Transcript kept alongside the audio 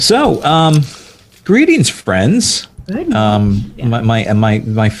So, greetings, friends.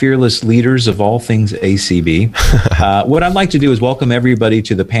 My fearless leaders of all things ACB. What I'd like to do is welcome everybody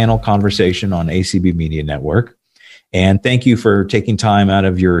to the panel conversation on ACB Media Network. And thank you for taking time out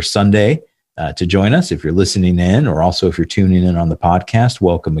of your Sunday to join us. If you're listening in, or also if you're tuning in on the podcast,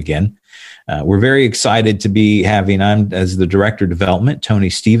 welcome again. We're very excited to be having, I'm as the Director of Development,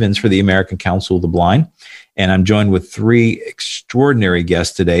 Tony Stevens for the American Council of the Blind. And I'm joined with three extraordinary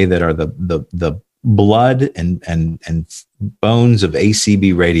guests today that are the blood and bones of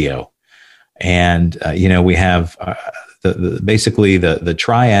ACB radio. And, we have basically the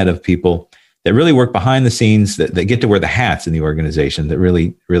triad of people that really work behind the scenes, that get to wear the hats in the organization, that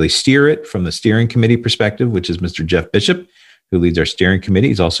really steer it from the steering committee perspective, which is Mr. Jeff Bishop, who leads our steering committee.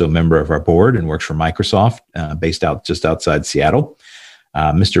 He's also a member of our board and works for Microsoft, based out just outside Seattle.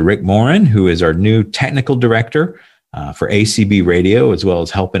 Mr. Rick Morin, who is our new technical director for ACB Radio, as well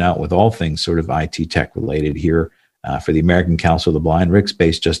as helping out with all things sort of IT tech related here for the American Council of the Blind. Rick's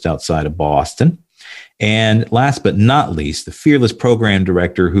based just outside of Boston. And last but not least, the fearless program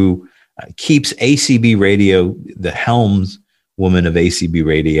director who keeps ACB Radio, the helms woman of ACB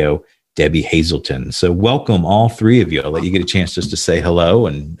Radio, Debbie Hazelton. So welcome all three of you. I'll let you get a chance just to say hello,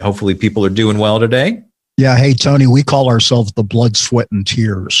 and hopefully people are doing well today. Yeah. Hey, Tony, we call ourselves the Blood, Sweat, and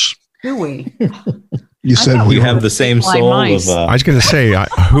Tears. Do we? You said we have the same soul of... I was going to say,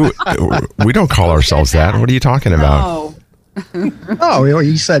 we don't call ourselves that. What are you talking about? Oh,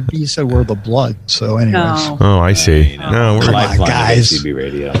 you said we're the blood. So anyways. No. Oh, I see. No, we're Lifeline guys. ACB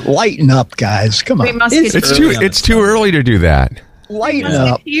Radio. Lighten up, guys. Come on. It's too early to do that. Lighten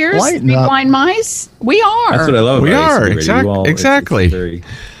up. Lighten up. Blind mice? We are. That's what I love. We about are. ACB Exactly. It's a very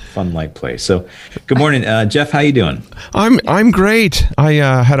fun light place. So good morning, Jeff. How you doing? I'm great. I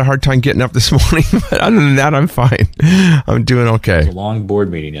had a hard time getting up this morning, but other than that, I'm fine. I'm doing okay. It was a long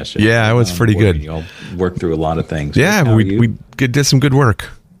board meeting yesterday. Yeah, it was pretty good. You all worked through a lot of things. Yeah, we did some good work.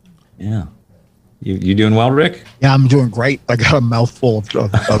 Yeah. You doing well, Rick? Yeah, I'm doing great. I got a mouthful of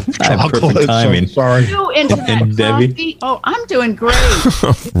chocolate. Perfect timing. So sorry. You into that coffee? Oh, I'm doing great.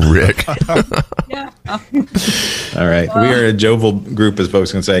 Rick. Yeah. All right. We are a jovial group, as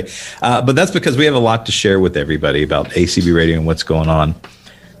folks can say. But that's because we have a lot to share with everybody about ACB Radio and what's going on.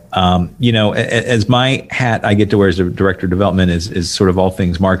 As my hat I get to wear as the Director of Development is sort of all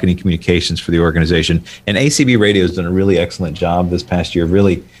things marketing communications for the organization. And ACB Radio has done a really excellent job this past year,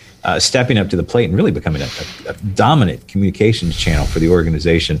 really stepping up to the plate and really becoming a dominant communications channel for the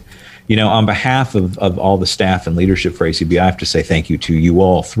organization. On behalf of all the staff and leadership for ACB, I have to say thank you to you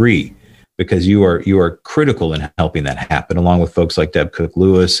all three, because you are critical in helping that happen, along with folks like Deb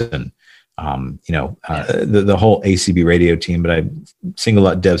Cook-Lewis and the whole ACB Radio team. But I single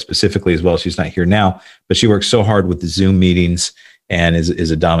out Deb specifically as well. She's not here now, but she works so hard with the Zoom meetings and is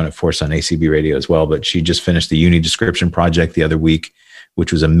a dominant force on ACB Radio as well. But she just finished the Uni Description project the other week,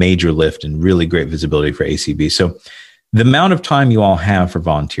 which was a major lift and really great visibility for ACB. So the amount of time you all have for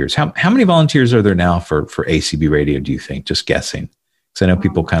volunteers, how many volunteers are there now for ACB Radio, do you think? Just guessing. Because I know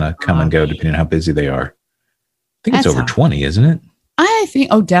people kind of come and go depending on how busy they are. I think it's over 20, isn't it? I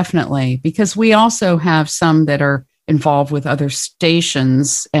think, definitely. Because we also have some that are involved with other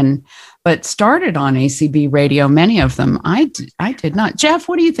stations but started on ACB Radio, many of them. I did not. Jeff,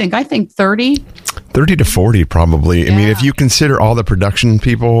 what do you think? I think 30. 30 to 40, probably. Yeah. I mean, if you consider all the production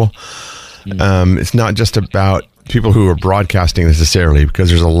people, it's not just about people who are broadcasting necessarily, because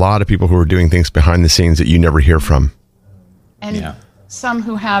there's a lot of people who are doing things behind the scenes that you never hear from. And some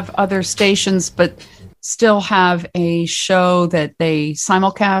who have other stations, but still have a show that they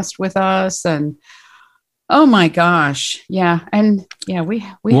simulcast with us. And oh my gosh. Yeah. And we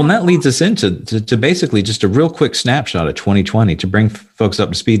and that leads us into basically just a real quick snapshot of 2020 to bring folks up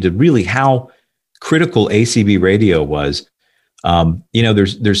to speed to really how critical ACB Radio was.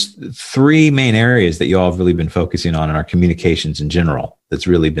 There's three main areas that you all have really been focusing on in our communications in general that's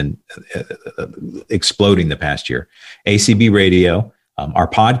really been exploding the past year. ACB Radio, our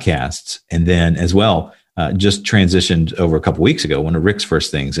podcasts, and then as well, just transitioned over a couple weeks ago. One of Rick's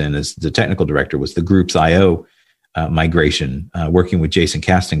first things in as the technical director was the Groups IO migration, working with Jason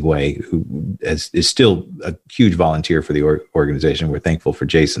Castonguay, who is still a huge volunteer for the organization. We're thankful for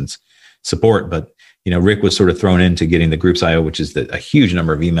Jason's support, but Rick was sort of thrown into getting the Groups IO, which is a huge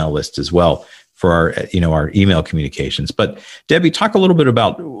number of email lists as well for our email communications. But Debbie, talk a little bit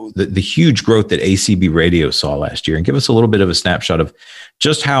about the huge growth that ACB Radio saw last year, and give us a little bit of a snapshot of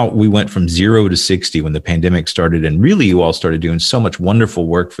just how we went from 0 to 60 when the pandemic started. And really, you all started doing so much wonderful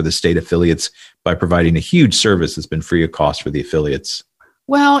work for the state affiliates by providing a huge service that's been free of cost for the affiliates.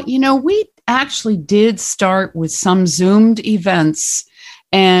 Well, we actually did start with some Zoomed events.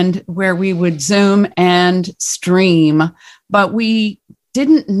 and where we would Zoom and stream. But we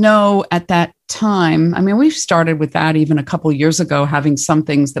didn't know at that time. I mean, we've started with that even a couple of years ago, having some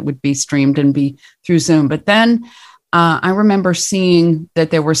things that would be streamed and be through Zoom. But then I remember seeing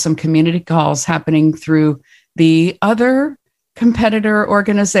that there were some community calls happening through the other competitor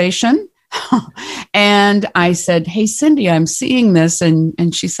organization. And I said, hey, Cindy, I'm seeing this.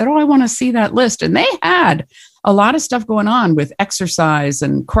 And she said, oh, I want to see that list. And they had a lot of stuff going on with exercise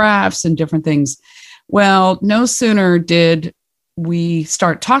and crafts and different things. Well, no sooner did we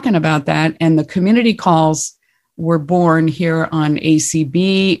start talking about that, and the community calls were born here on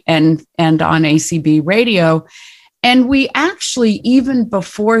ACB and on ACB radio. And we actually, even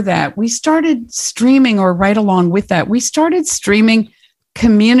before that, we started streaming, or right along with that, we started streaming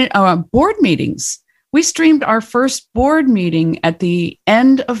community board meetings. We streamed our first board meeting at the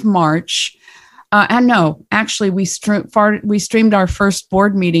end of March. We streamed our first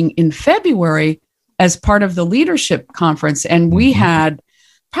board meeting in February as part of the leadership conference. And we had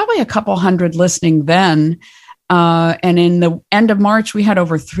probably a couple hundred listening then. And in the end of March, we had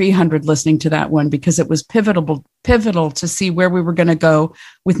over 300 listening to that one, because it was pivotal to see where we were going to go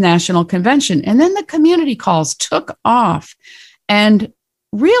with National Convention. And then the community calls took off, and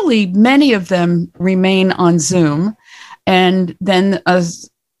really many of them remain on Zoom. And then a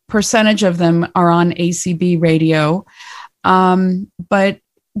percentage of them are on ACB radio. But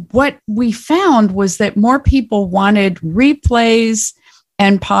what we found was that more people wanted replays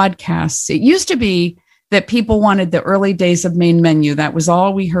and podcasts. It used to be that people wanted the early days of Main Menu. That was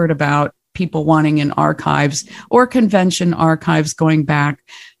all we heard about, people wanting in archives or convention archives going back.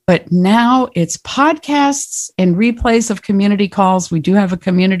 But now it's podcasts and replays of community calls. We do have a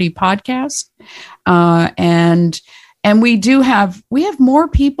community podcast. And we have more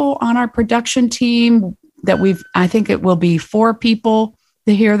people on our production team that I think it will be 4 people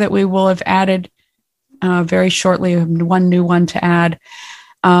here that we will have added very shortly, one new one to add.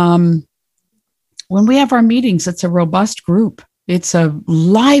 When we have our meetings, it's a robust group. It's a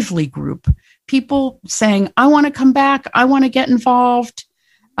lively group. People saying, I want to come back. I want to get involved.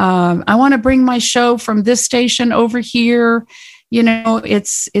 I want to bring my show from this station over here. You know,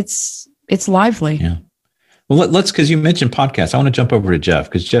 it's lively. Yeah. Well, because you mentioned podcasts, I want to jump over to Jeff,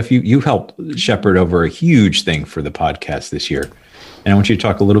 because Jeff, you helped shepherd over a huge thing for the podcast this year. And I want you to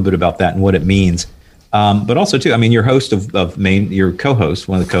talk a little bit about that and what it means. But also, too, I mean, you're host of Main, your co-host,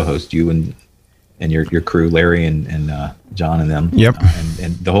 one of the co-hosts, you and your crew, Larry and John and them. Yep.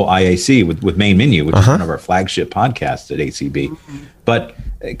 And the whole IAC with Main Menu, which is one of our flagship podcasts at ACB. Mm-hmm. But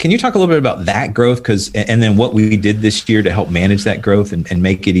can you talk a little bit about that growth? And then what we did this year to help manage that growth and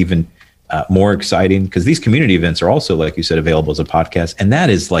make it even more exciting? Because these community events are also, like you said, available as a podcast. And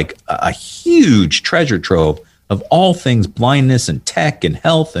that is like a huge treasure trove of all things blindness and tech and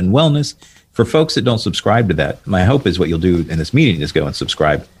health and wellness. For folks that don't subscribe to that, my hope is what you'll do in this meeting is go and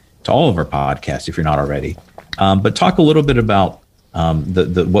subscribe to all of our podcasts if you're not already. But talk a little bit about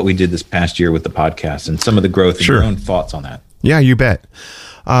what we did this past year with the podcast and some of the growth and your own thoughts on that. Yeah, you bet.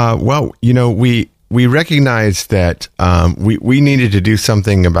 Well, you know, we recognized that we needed to do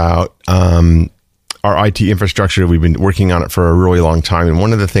something about our IT infrastructure. We've been working on it for a really long time, and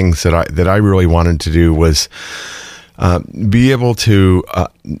one of the things that I really wanted to do was be able to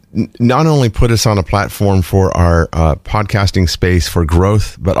not only put us on a platform for our podcasting space for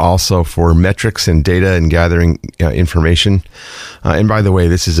growth, but also for metrics and data and gathering information. And by the way,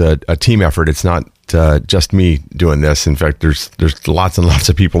 this is a team effort. It's not just me doing this. In fact, there's lots and lots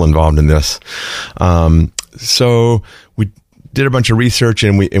of people involved in this. So we did a bunch of research,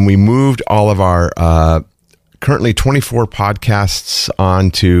 and we moved all of our currently 24 podcasts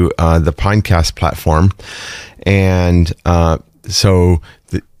onto the Pinecast platform. And so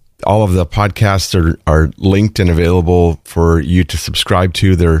all of the podcasts are linked and available for you to subscribe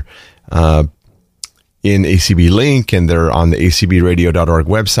to. They're in ACB Link, and they're on the acbradio.org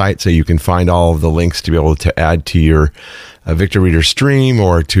website, so you can find all of the links to be able to add to your Victor Reader stream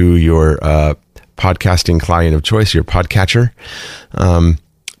or to your podcasting client of choice, your podcatcher.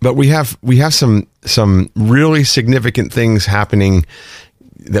 But we have some really significant things happening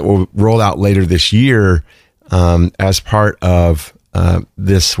that will roll out later this year as part of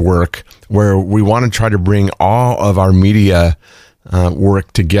this work, where we want to try to bring all of our media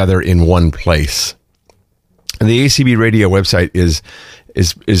work together in one place. And the ACB Radio website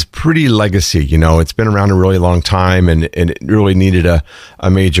is pretty legacy. You know, it's been around a really long time, and it really needed a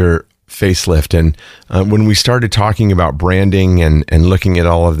major facelift. And when we started talking about branding and looking at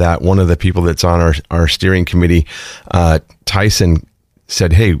all of that, one of the people that's on our steering committee, Tyson,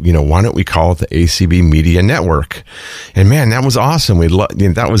 said, hey, why don't we call it the ACB Media Network? And man, that was awesome.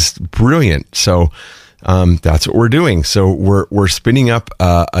 That was brilliant. So that's what we're doing. So we're spinning up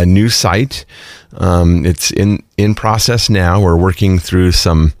a new site. It's in process now. We're working through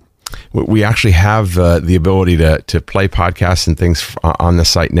some. We actually have the ability to play podcasts and things on the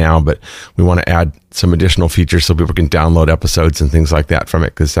site now, but we want to add some additional features so people can download episodes and things like that from it,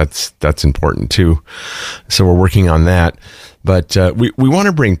 because that's important too. So we're working on that. But we want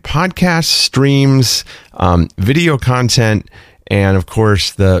to bring podcasts, streams, video content, and of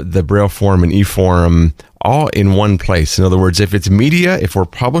course the Braille Forum and eForum all in one place. In other words, if it's media, if we're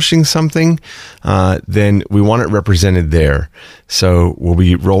publishing something, then we want it represented there. So we'll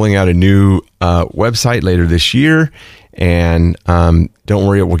be rolling out a new website later this year, and don't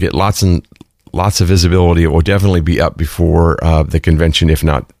worry, it will get lots of visibility. It will definitely be up before the convention, if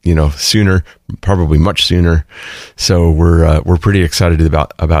not sooner, probably much sooner. So we're pretty excited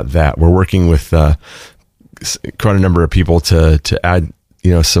about that. We're working with quite a number of people to add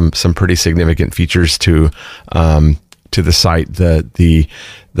some pretty significant features to the site. The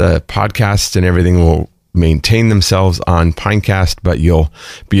podcasts and everything will maintain themselves on Pinecast, but you'll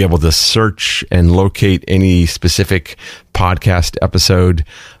be able to search and locate any specific podcast episode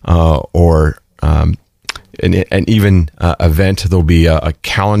or an even event. There'll be a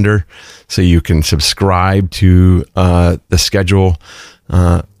calendar, so you can subscribe to the schedule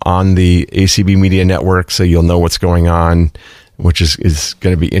on the ACB Media Network, so you'll know what's going on, which is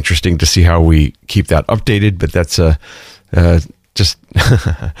going to be interesting to see how we keep that updated. But that's just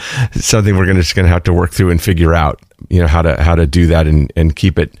something we're just going to have to work through and figure out, how to do that and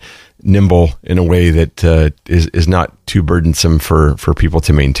keep it nimble in a way that is not too burdensome for people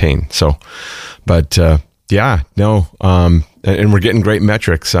to maintain. So, but and we're getting great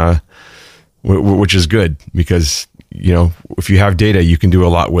metrics, which is good, because if you have data, you can do a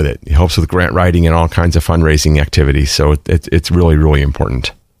lot with it. It helps with grant writing and all kinds of fundraising activities. So it's really, really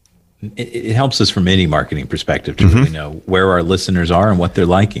important. It helps us from any marketing perspective to really know where our listeners are and what they're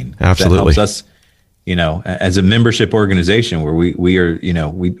liking. Absolutely. That helps us, as a membership organization where we are,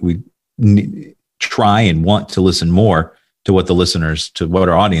 we try and want to listen more to what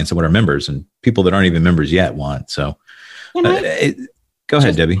our audience and what our members and people that aren't even members yet want. So go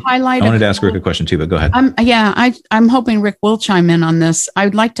ahead, Debbie. I wanted to ask Rick a question too, but go ahead. I'm hoping Rick will chime in on this. I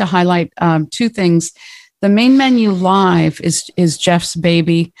would like to highlight two things. The Main Menu Live is Jeff's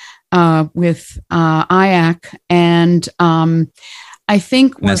baby with IAC, and I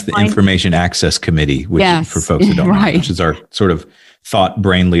think that's the Information Access Committee, which for folks who don't know, which is our sort of thought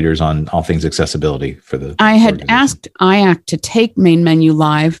brain leaders on all things accessibility for the. I had asked IAC to take Main Menu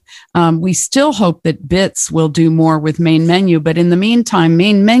Live. We still hope that BITS will do more with Main Menu, but in the meantime,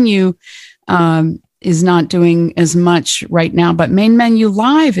 Main Menu is not doing as much right now. But Main Menu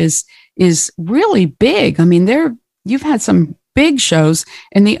Live is really big. I mean, you've had some big shows,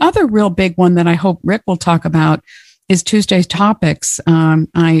 and the other real big one that I hope Rick will talk about is Tuesday's Topics.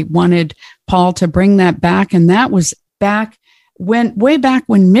 I wanted Paul to bring that back, and that was way back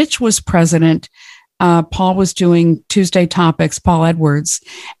when Mitch was president. Paul was doing Tuesday Topics, Paul Edwards,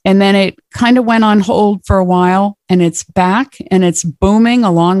 and then it kind of went on hold for a while, and it's back and it's booming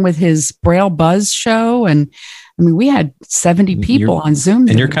along with his Braille Buzz show. And I mean, we had 70 people on Zoom.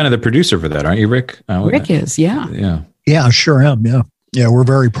 And you're kind of the producer for that, aren't you, Rick? Rick is, yeah. Yeah. Yeah, I sure am. Yeah. Yeah. We're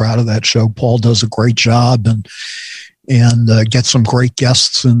very proud of that show. Paul does a great job and get some great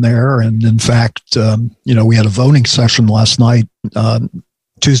guests in there. And in fact, we had a voting session last night,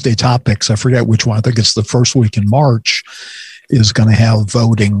 Tuesday Topics. I forget which one. I think it's the first week in March is going to have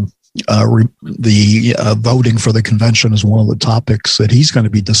voting. Voting for the convention is one of the topics that he's going to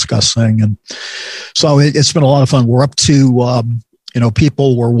be discussing. And so it's been a lot of fun. We're up to,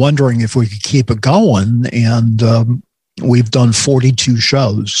 people were wondering if we could keep it going, and we've done 42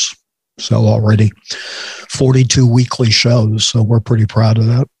 shows. So already 42 weekly shows. So we're pretty proud of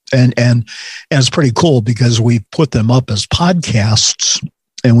that. And it's pretty cool because we put them up as podcasts,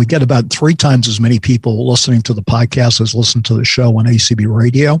 and we get about 3 times as many people listening to the podcast as listen to the show on ACB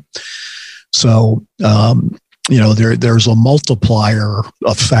Radio. So, there's a multiplier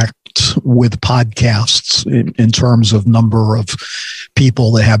effect with podcasts in terms of number of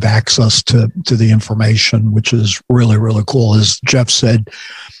people that have access to the information, which is really, really cool. As Jeff said,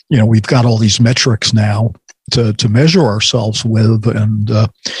 we've got all these metrics now to measure ourselves with, and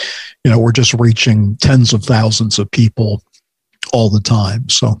we're just reaching tens of thousands of people all the time.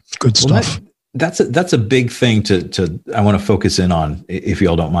 So good stuff. That's a big thing I want to focus in on, if you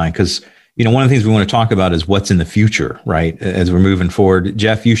all don't mind, because one of the things we want to talk about is what's in the future, right? As we're moving forward.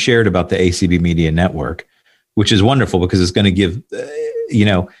 Jeff, you shared about the ACB Media Network, which is wonderful because it's going to give,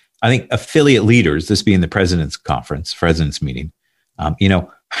 I think affiliate leaders, this being the president's meeting,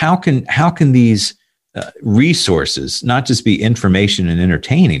 how can these resources not just be information and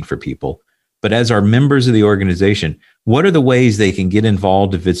entertaining for people, but as our members of the organization, what are the ways they can get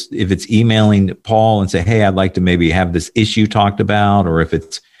involved? If it's emailing Paul and say, hey, I'd like to maybe have this issue talked about, or if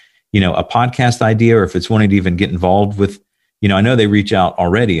it's, a podcast idea, or if it's wanting to even get involved with, I know they reach out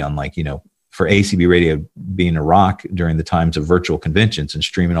already on for ACB Radio being a rock during the times of virtual conventions and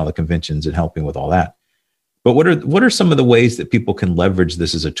streaming all the conventions and helping with all that. But what are some of the ways that people can leverage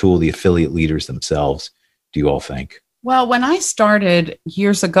this as a tool, the affiliate leaders themselves, do you all think? Well, when I started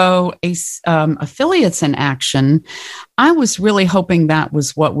years ago, Affiliates in Action, I was really hoping that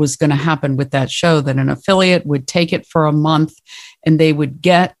was what was going to happen with that show, that an affiliate would take it for a month and they would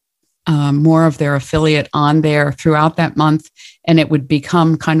get more of their affiliate on there throughout that month. And it would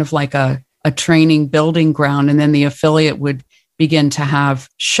become kind of like a training building ground. And then the affiliate would begin to have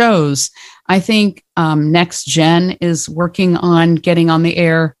shows. I think Next Gen is working on getting on the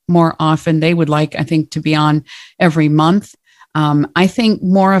air more often. They would like, I think, to be on every month. I think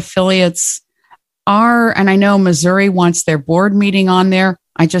more affiliates are, and I know Missouri wants their board meeting on there.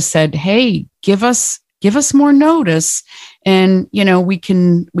 I just said, hey, give us more notice, and we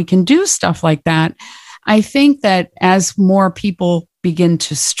can do stuff like that. I think that as more people begin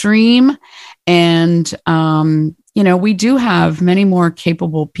to stream, and we do have many more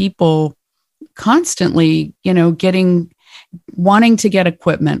capable people constantly, wanting to get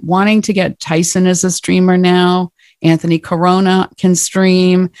equipment, wanting to get. Tyson is a streamer now. Anthony Corona can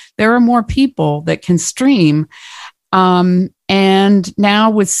stream. There are more people that can stream. And now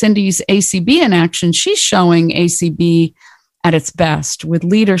with Cindy's ACB in Action, she's showing ACB at its best with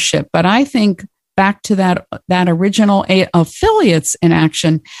leadership. But I think back to that original Affiliates in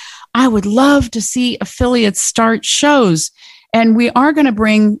Action, I would love to see affiliates start shows. And we are going to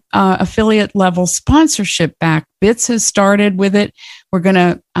bring affiliate level sponsorship back. BITS has started with it. We're going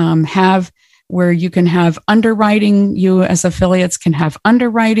to have where you can have underwriting. You as affiliates can have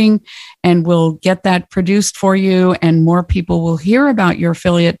underwriting, and we'll get that produced for you. And more people will hear about your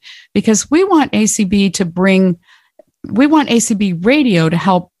affiliate, because we want ACB Radio to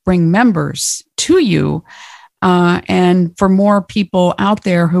help bring members to you. And for more people out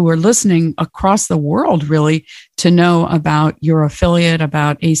there who are listening across the world, really, to know about your affiliate,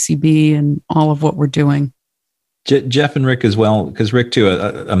 about ACB, and all of what we're doing. Jeff and Rick as well, because Rick too,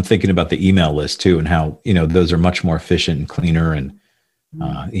 I'm thinking about the email list too, and how, those are much more efficient and cleaner. And,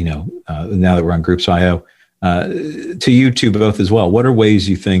 now that we're on Groups.io, to you two both as well, what are ways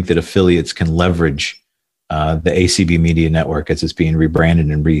you think that affiliates can leverage the ACB Media Network as it's being rebranded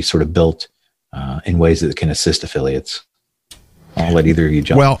and sort of built in ways that can assist affiliates? I'll let either of you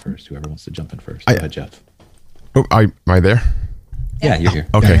jump in first. Whoever wants to jump in first. Go ahead, Jeff. Oh, am I there? Yeah, you're here.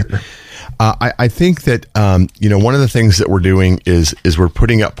 Okay. I think that, one of the things that we're doing is we're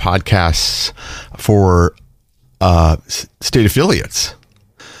putting up podcasts for state affiliates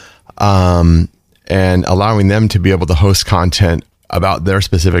and allowing them to be able to host content about their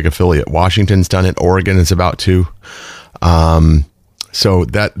specific affiliate. Washington's done it. Oregon is about to. So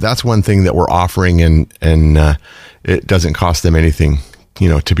that's one thing that we're offering, and it doesn't cost them anything,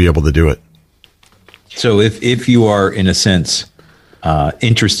 to be able to do it. So if you are, in a sense,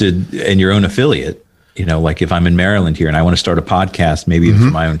 interested in your own affiliate, like if I'm in Maryland here and I want to start a podcast, maybe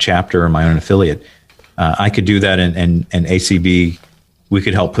for my own chapter or my own affiliate, I could do that, and ACB, we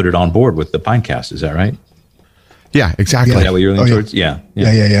could help put it on board with the Pinecast. Is that right? Yeah, exactly. Is that what you're leaning towards? Yeah.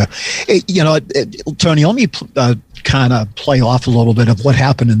 Tony, let me kind of play off a little bit of what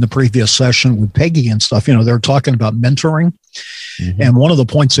happened in the previous session with Peggy and stuff. They're talking about mentoring. Mm-hmm. And one of the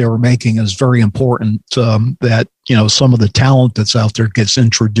points they were making is very important, that, some of the talent that's out there gets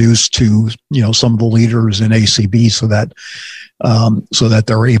introduced to, some of the leaders in ACB so that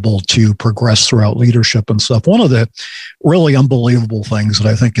they're able to progress throughout leadership and stuff. One of the really unbelievable things that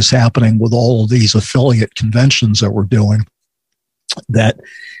I think is happening with all of these affiliate conventions that we're doing, that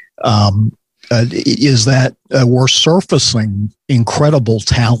is that we're surfacing incredible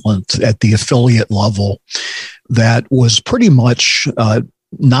talent at the affiliate level that was pretty much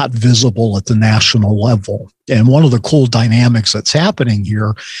not visible at the national level. And one of the cool dynamics that's happening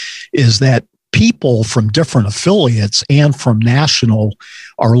here is that people from different affiliates and from national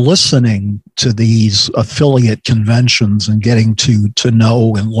are listening to these affiliate conventions and getting to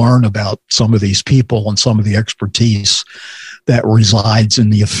know and learn about some of these people and some of the expertise that resides in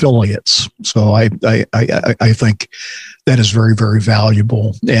the affiliates. So I think that is very, very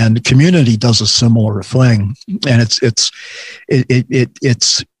valuable. And Community does a similar thing. And it's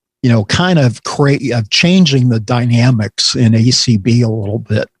kind of changing the dynamics in ACB a little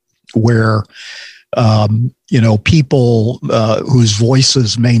bit, where people whose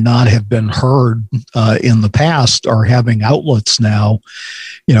voices may not have been heard in the past are having outlets now,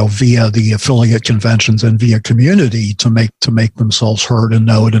 via the affiliate conventions and via community to make themselves heard and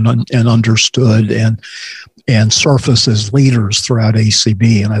known and understood and surface as leaders throughout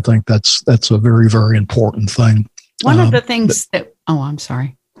ACB. And I think that's a very, very important thing. One of the things I'm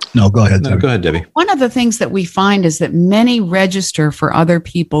sorry. No, go ahead. No, go ahead, Debbie. One of the things that we find is that many register for other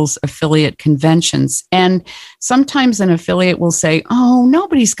people's affiliate conventions. And sometimes an affiliate will say, oh,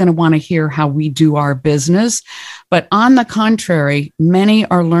 nobody's going to want to hear how we do our business. But on the contrary, many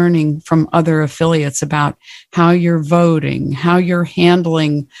are learning from other affiliates about how you're voting, how you're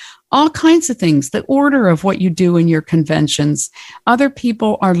handling all kinds of things, the order of what you do in your conventions. Other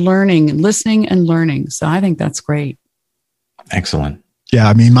people are learning, listening and learning. So I think that's great. Excellent. Yeah,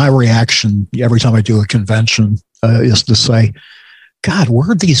 I mean, my reaction every time I do a convention is to say, God, where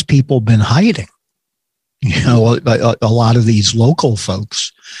have these people been hiding? A lot of these local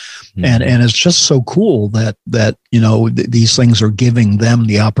folks. Mm-hmm. And it's just so cool that these things are giving them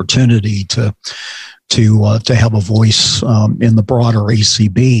the opportunity to have a voice in the broader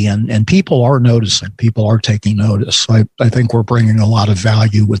ACB, and people are noticing. People are taking notice. I think we're bringing a lot of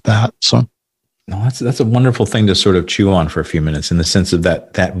value with that. So. No, that's a wonderful thing to sort of chew on for a few minutes, in the sense of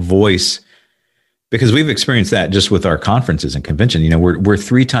that voice, because we've experienced that just with our conferences and convention. We're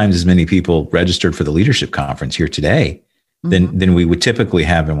 3 times as many people registered for the leadership conference here today than we would typically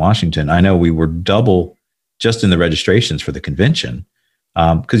have in Washington. I know we were double just in the registrations for the convention,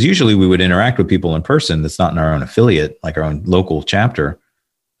 because usually we would interact with people in person that's not in our own affiliate, like our own local chapter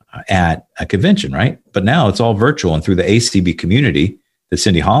at a convention, right? But now it's all virtual, and through the ACB community that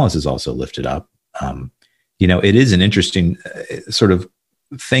Cindy Hollis has also lifted up. It is an interesting sort of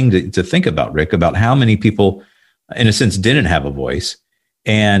thing to think about, Rick, about how many people, in a sense, didn't have a voice.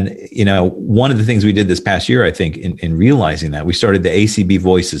 And, one of the things we did this past year, I think, in realizing that, we started the ACB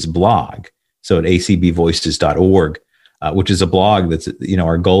Voices blog. So at acbvoices.org, which is a blog that's,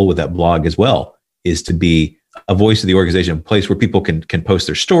 our goal with that blog as well is to be a voice of the organization, a place where people can post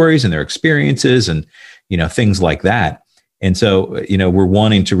their stories and their experiences and, things like that. And so, we're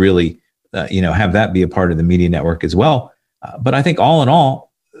wanting to really, have that be a part of the media network as well. But I think all in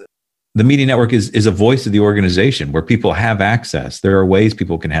all, the media network is a voice of the organization where people have access. There are ways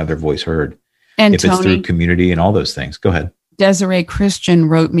people can have their voice heard. And if Tony, it's through community and all those things. Go ahead. Desiree Christian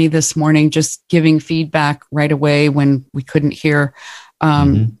wrote me this morning, just giving feedback right away when we couldn't hear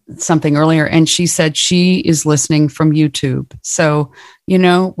something earlier. And she said she is listening from YouTube. So,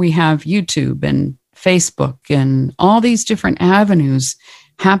 we have YouTube and Facebook and all these different avenues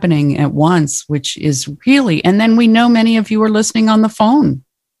happening at once, which is really, and then we know many of you are listening on the phone.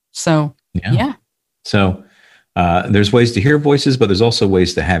 So, yeah. So there's ways to hear voices, but there's also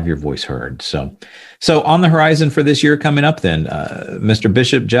ways to have your voice heard. So on the horizon for this year coming up then, Mr.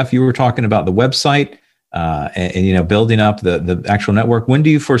 Bishop, Jeff, you were talking about the website and building up the actual network. When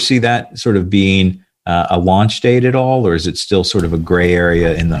do you foresee that sort of being a launch date at all, or is it still sort of a gray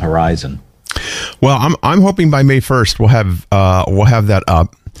area in the horizon? Well, I'm hoping by May 1st we'll have that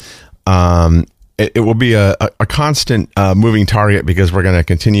up. It will be a constant moving target because we're going to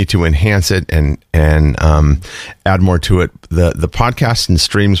continue to enhance it and add more to it. The podcasts and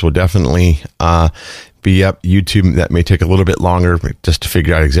streams will definitely be up. YouTube, that may take a little bit longer just to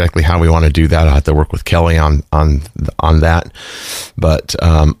figure out exactly how we want to do that. I'll have to work with Kelly on that. But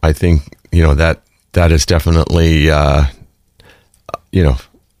I think that is definitely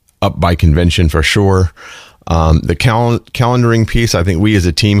up by convention for sure. The calendaring piece, I think we as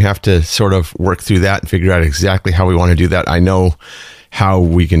a team have to sort of work through that and figure out exactly how we want to do that. I know how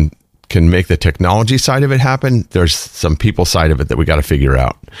we can make the technology side of it happen. There's some people side of it that we got to figure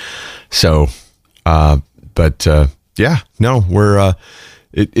out. So, it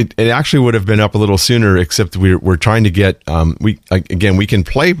actually would have been up a little sooner, except we're trying to get, we can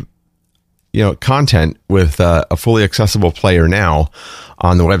play content with a fully accessible player now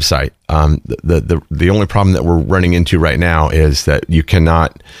on the website. The only problem that we're running into right now is that you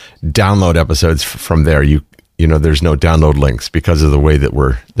cannot download episodes from there. There's no download links because of the way that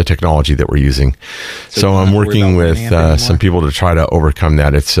the technology that we're using. So I'm working with some people to try to overcome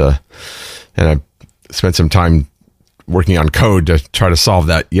that. And I spent some time working on code to try to solve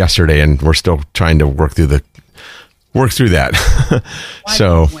that yesterday, and we're still trying to work through that.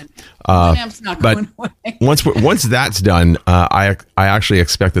 So. But once that's done, I actually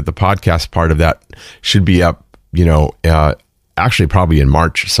expect that the podcast part of that should be up, actually probably in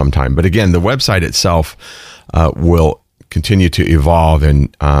March sometime. But again, the website itself will continue to evolve,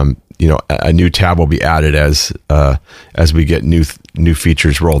 and a new tab will be added as we get new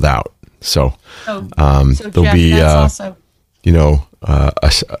features rolled out. So there'll Jeff, be also-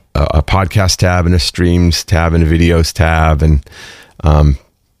 a podcast tab and a streams tab and a videos tab, and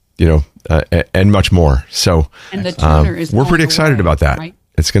and much more. So and the tuner is we're pretty excited about that. Right?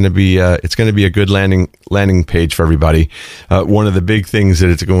 It's going to be a good landing page for everybody. One of the big things that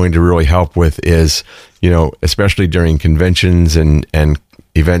it's going to really help with is, especially during conventions and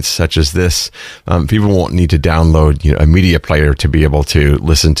events such as this, people won't need to download a media player to be able to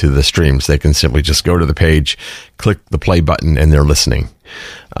listen to the streams. They can simply just go to the page, click the play button, and they're listening.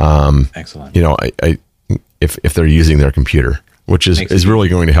 Excellent. If they're using their computer, which is really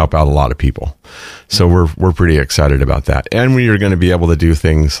going to help out a lot of people. So we're pretty excited about that. And we are going to be able to do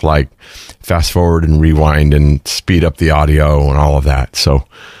things like fast forward and rewind and speed up the audio and all of that. So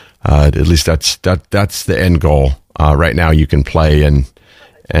at least that's the end goal. Right now you can play and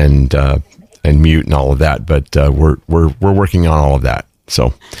mute and all of that, but we're working on all of that.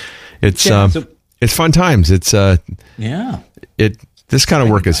 So it's fun times. It's this kind of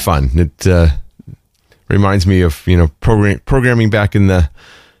work is fun. It reminds me of programming back in the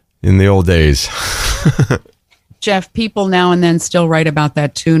old days. Jeff, people now and then still write about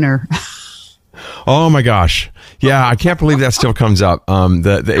that tuner. Oh my gosh. Yeah, I can't believe that still comes up.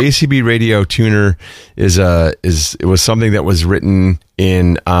 The ACB radio tuner it was something that was written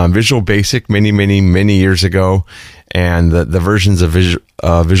in Visual Basic many years ago, and the versions of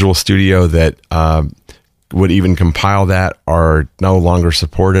Visual Studio that would even compile that are no longer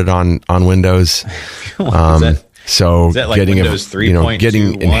supported on Windows. So is that like getting Windows 3.21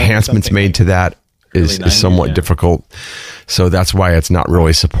 getting enhancements made to that is somewhat difficult. So that's why it's not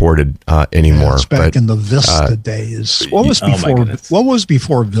really supported anymore. It's back in the Vista days. What was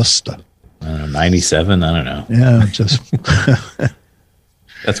before Vista? I don't know, 97? I don't know. Yeah, just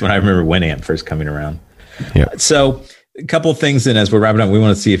that's when I remember Winamp first coming around. Yeah. So a couple of things, and as we're wrapping up, we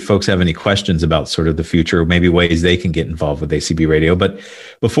want to see if folks have any questions about sort of the future, maybe ways they can get involved with ACB Radio. But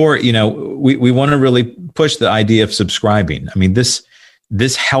before, we want to really push the idea of subscribing. I mean, this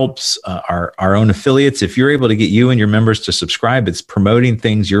helps our own affiliates. If you're able to get you and your members to subscribe, it's promoting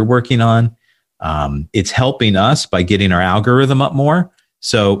things you're working on. It's helping us by getting our algorithm up more.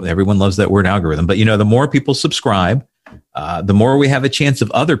 So everyone loves that word algorithm, but the more people subscribe, the more we have a chance of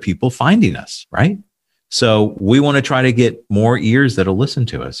other people finding us, right? So we want to try to get more ears that'll listen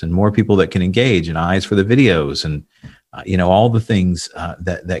to us and more people that can engage, and eyes for the videos, and all the things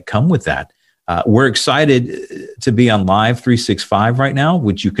that come with that. We're excited to be on Live 365 right now,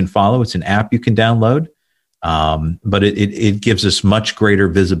 which you can follow. It's an app you can download, but it gives us much greater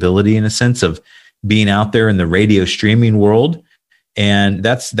visibility in a sense of being out there in the radio streaming world. And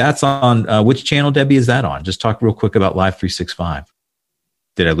that's on which channel, Debbie, is that on? Just talk real quick about Live 365.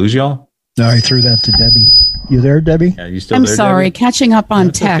 Did I lose y'all? No, I threw that to Debbie. You there, Debbie? Are you still I'm there, sorry, Debbie? catching up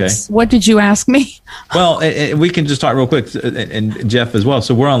on text. Okay. What did you ask me? Well, we can just talk real quick, and Jeff as well.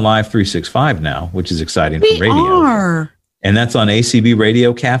 So we're on Live 365 now, which is exciting for radio. We are. And that's on ACB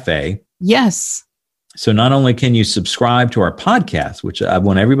Radio Cafe. Yes. So not only can you subscribe to our podcast, which I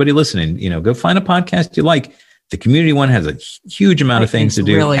want everybody listening, go find a podcast you like. The community one has a huge amount of things to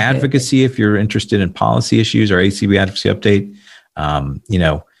do. Really advocacy, if you're interested in policy issues, or ACB Advocacy Update,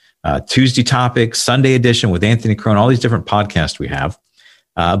 Tuesday Topics, Sunday Edition with Anthony Crone, all these different podcasts we have.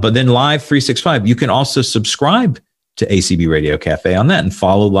 But then Live 365, you can also subscribe to ACB Radio Cafe on that and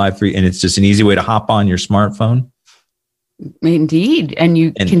follow Live 3. And it's just an easy way to hop on your smartphone. Indeed. And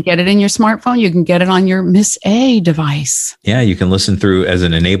you can get it in your smartphone. You can get it on your Miss A device. Yeah, you can listen through as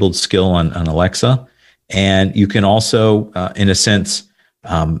an enabled skill on Alexa. And you can also, in a sense,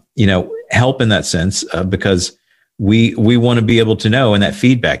 help in that sense, because we want to be able to know in that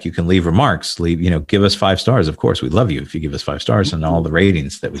feedback. You can leave remarks, give us 5 stars. Of course, we'd love you if you give us 5 stars and all the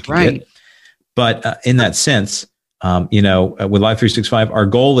ratings that we can get. But in that sense, with Live 365, our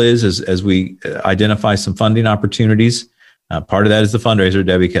goal is as we identify some funding opportunities. Part of that is the fundraiser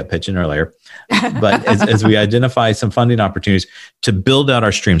Debbie kept pitching earlier. But as we identify some funding opportunities to build out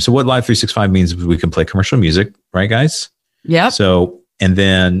our stream. So what Live 365 means is we can play commercial music, right, guys? Yeah. So and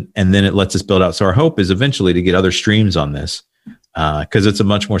then it lets us build out. So our hope is eventually to get other streams on this, because it's a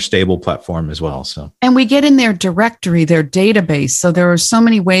much more stable platform as well. So, and we get in their directory, their database. So there are so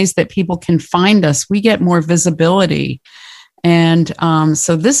many ways that people can find us. We get more visibility. And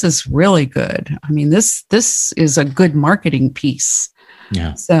so this is really good. I mean, this is a good marketing piece.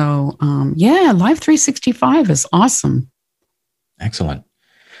 Yeah. So, Live 365 is awesome. Excellent.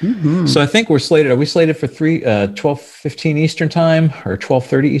 Mm-hmm. So I think are we slated for 12:15 Eastern time or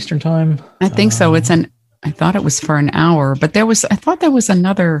 12:30 Eastern time? I think so. It's an I thought it was for an hour, but I thought there was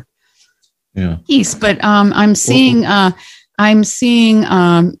another piece, but I'm seeing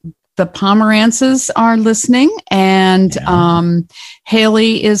the Pomerances are listening, and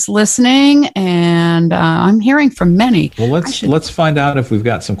Haley is listening, and I'm hearing from many. Well, let's find out if we've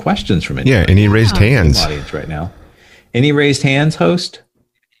got some questions from it. Yeah, any raised hands? Audience right now. Any raised hands, host?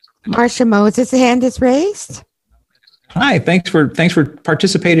 Marsha Moses' hand is raised. Hi, thanks for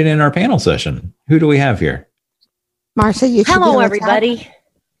participating in our panel session. Who do we have here? Marsha, you should Hello, everybody.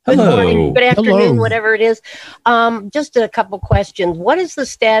 Good morning, good afternoon, whatever it is. Just a couple questions. What is the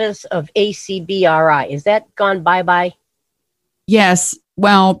status of ACBRI? Is that gone bye-bye? Yes.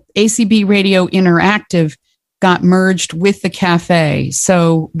 Well, ACB Radio Interactive got merged with the cafe.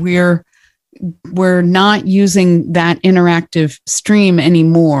 So we're not using that interactive stream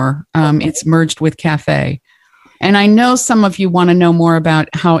anymore. It's merged with cafe. And I know some of you want to know more about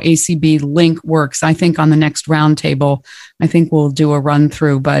how ACB Link works. I think on the next roundtable, I think we'll do a run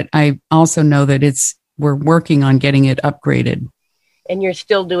through, but I also know that we're working on getting it upgraded. And you're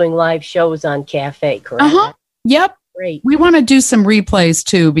still doing live shows on Cafe, correct? Uh-huh. Yep. Great. We want to do some replays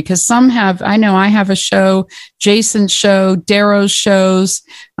too, because I have a show, Jason's show, Darrow's shows.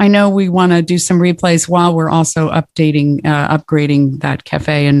 I know we want to do some replays while we're also upgrading that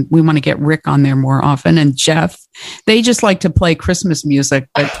cafe. And we want to get Rick on there more often. And Jeff, they just like to play Christmas music.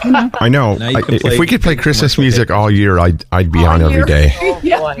 But I know. If we could play Christmas music all year, I'd be on every day. Oh,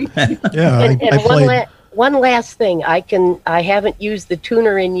 boy. Yeah. And one last thing. I haven't used the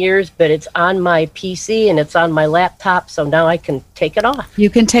tuner in years, but it's on my PC and it's on my laptop, so now I can take it off. You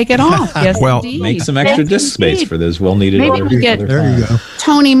can take it off. Yes, well, indeed. Make some extra disk space for those well-needed. Maybe we'll get There you go.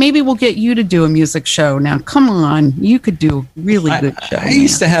 Tony. Maybe we'll get you to do a music show. Now, come on, you could do a really good show. I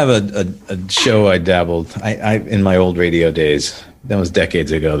used to have a show I dabbled. I in my old radio days. That was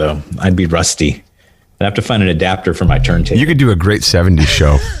decades ago, though. I'd be rusty. I'd have to find an adapter for my turntable. You could do a great 70s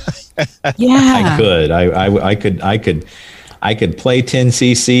show. Yeah, I could. I could play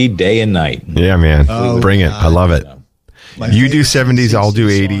 10cc day and night. Yeah, man. Bring it. I love it. You do 70s, I'll do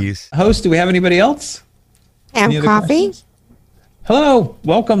 80s. Host, do we have anybody else? And coffee. Questions? Hello,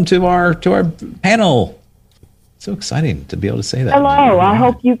 welcome to our panel. So exciting to be able to say that. Hello, I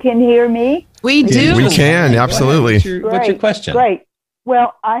hope you can hear me. we do. We can, absolutely. What's your question? Great.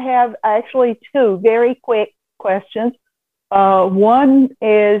 Well, I have actually two very quick questions. One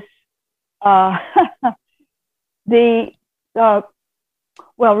is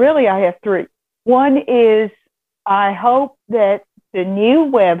really I have three. One is I hope that the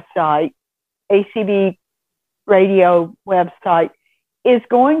new website, ACB Radio website, is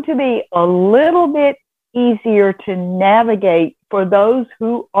going to be a little bit easier to navigate for those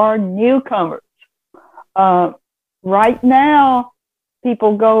who are newcomers. Right now,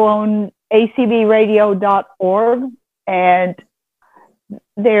 people go on acbradio.org and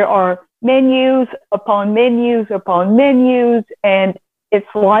there are menus upon menus upon menus, and it's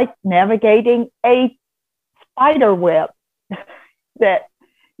like navigating a spider web that,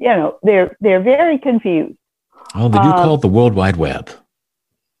 they're very confused. Oh, they do call it the World Wide Web.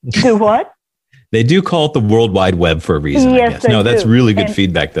 Do what? They do call it the World Wide Web for a reason, Yes, I guess. they No, that's do. really good And-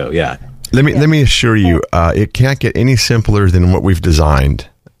 feedback, though. Yeah. Let me assure you, it can't get any simpler than what we've designed.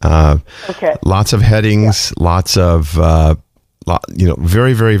 Okay. Lots of headings, lots of,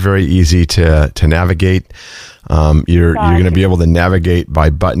 very, very, very easy to navigate. You're going to be able to navigate by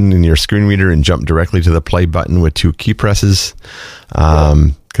button in your screen reader and jump directly to the play button with two key presses.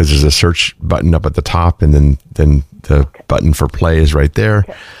 Because there's a search button up at the top, and then the button for play is right there.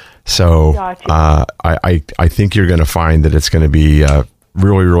 Okay. So Gotcha. I think you're going to find that it's going to be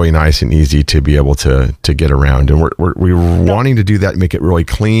really, really nice and easy to be able to get around. And we're wanting to do that, make it really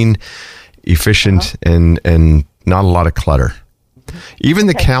clean, efficient, and not a lot of clutter. Even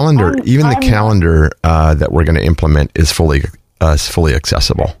the calendar, that we're going to implement is fully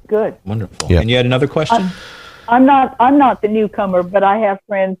accessible. Good. Wonderful. Yeah. And you had another question? I'm not the newcomer, but I have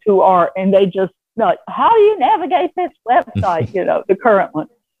friends who are, and they just like, how do you navigate this website? The current one.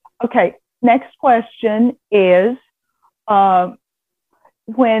 Okay. Next question is,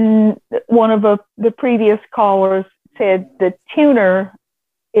 when one of the previous callers said the tuner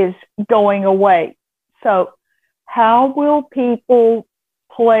is going away. So how will people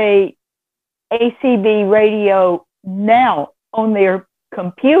play ACB radio now on their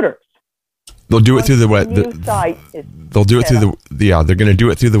computers? They'll do it through the web. New site is They'll do it set through up. they're going to do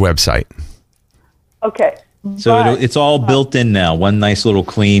it through the website. Okay. So But- it's all built in now. One nice little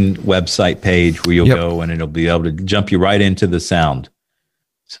clean website page where you'll Yep. go and it'll be able to jump you right into the sound.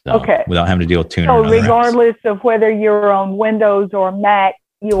 So, Okay. without having to deal with tuner. So and other apps. regardless of whether you're on Windows or Mac,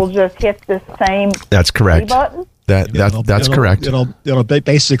 you'll just hit the same That's correct. button? That's correct. It'll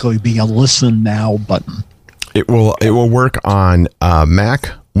basically be a listen now button. It will work on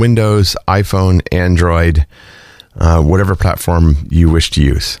Mac, Windows, iPhone, Android, whatever platform you wish to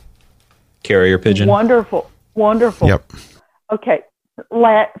use. Carrier pigeon. Wonderful. Yep. Okay.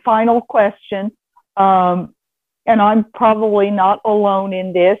 Final question. And I'm probably not alone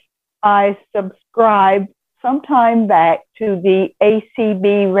in this. I subscribed sometime back to the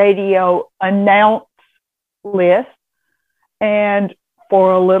ACB radio announce list. And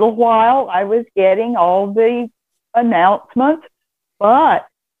for a little while, I was getting all the announcements. But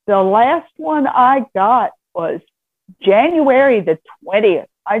the last one I got was January the 20th.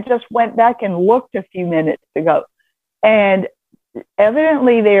 I just went back and looked a few minutes ago. And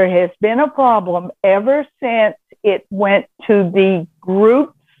evidently there has been a problem ever since it went to the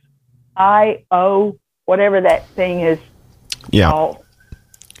groups IO, whatever that thing is called.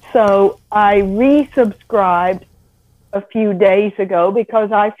 So I resubscribed a few days ago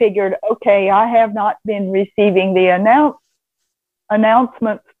because I figured, okay, I have not been receiving the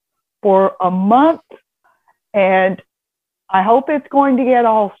announcements for a month, and I hope it's going to get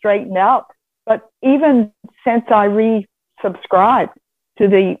all straightened out. But even since I resubscribed to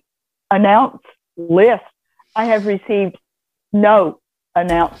the announce list, I have received no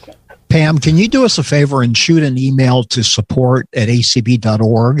announcements. Pam, can you do us a favor and shoot an email to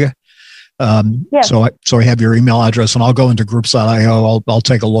support@acb.org? Yes. So I have your email address, and I'll go into groups.io. I'll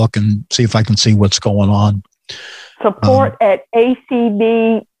take a look and see if I can see what's going on. Support at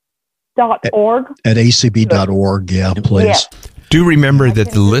acb.org. At acb.org, yeah, please. Yes. Do remember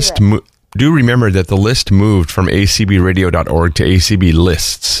that the list. Do remember that the list moved from acbradio.org to ACB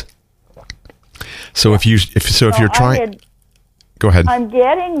lists. So if you're trying. Go ahead. I'm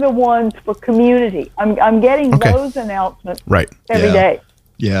getting the ones for community. I'm getting those announcements every day.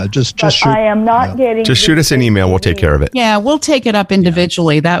 Yeah, just shoot. I am not getting. Just shoot us an email. We'll take care of it. Yeah, we'll take it up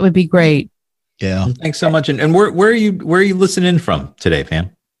individually. That would be great. Yeah. Thanks so much. And where are you listening from today, Pam?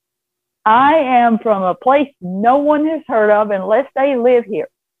 I am from a place no one has heard of unless they live here.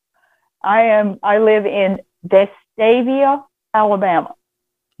 I live in Vestavia, Alabama.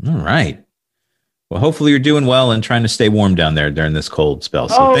 All right. Well, hopefully you're doing well and trying to stay warm down there during this cold spell.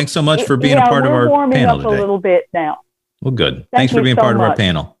 So thanks so much for being a part of our panel today. A little bit now. Well, good. Thanks for being part of our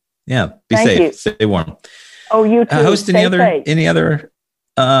panel. Yeah. Be safe. Stay warm. Oh, you too. Host, any other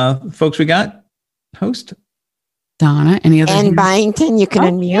folks we got? Host? Donna, any other? Ann Byington, you can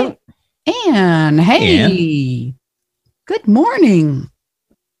unmute. Ann, hey. Ann. Good morning.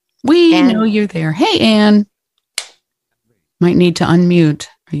 We know you're there. Hey, Ann. Might need to unmute.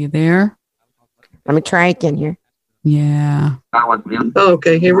 Are you there? Let me try again here. Yeah.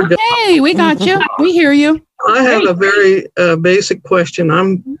 Okay, here we go. Hey, we got you. We hear you. I have a very basic question.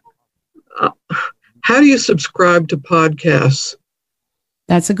 How do you subscribe to podcasts?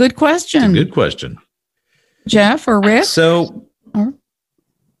 That's a good question. Good question. Jeff or Rick? So,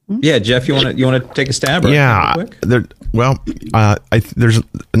 yeah, Jeff, you want to take a stab? Yeah. There's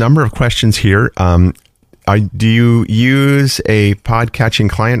a number of questions here. Do you use a podcatching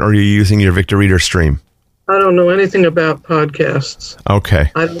client, or are you using your Victor Reader Stream? I don't know anything about podcasts.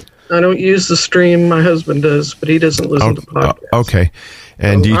 Okay. I don't use the stream. My husband does, but he doesn't listen to podcasts. Okay.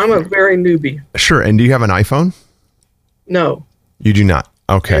 And so I'm a very newbie. Sure. And do you have an iPhone? No. You do not.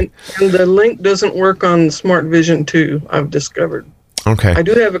 Okay. And the link doesn't work on Smart Vision 2, I've discovered. Okay. I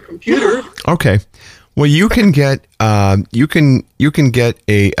do have a computer. Okay. Well, you can get you can get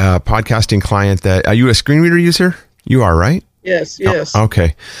a podcasting client that. Are you a screen reader user? You are, right? Yes. Oh,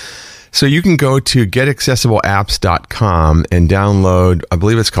 okay. So you can go to getaccessibleapps.com and download, I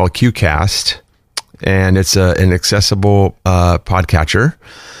believe it's called QCast, and it's an accessible podcatcher.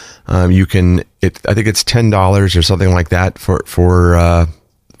 I think it's $10 or something like that for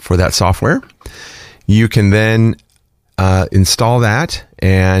that software. You can then install that,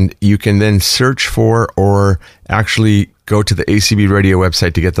 and you can then search for or actually go to the ACB Radio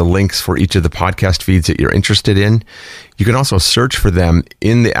website to get the links for each of the podcast feeds that you're interested in. You can also search for them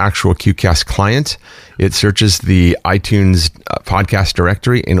in the actual QCast client. It searches the iTunes podcast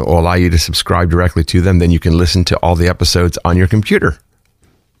directory, and it will allow you to subscribe directly to them. Then you can listen to all the episodes on your computer.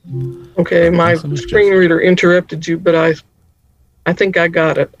 Okay, my screen reader interrupted you, but I think I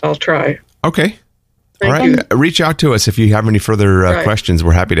got it. I'll try. Okay. All right. Reach out to us if you have any further questions.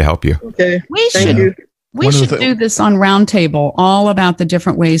 We're happy to help you. Okay. We should do this on Roundtable, all about the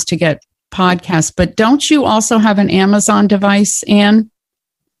different ways to get podcasts. But don't you also have an Amazon device, Ann?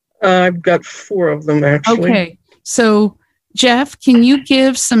 I've got 4 of them, actually. Okay. So, Jeff, can you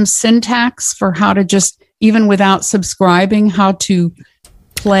give some syntax for how to just, even without subscribing, how to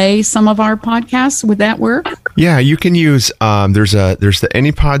play some of our podcasts? Would that work? Yeah, you can use, there's the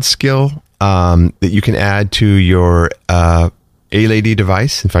AnyPod skill that you can add to your A-Lady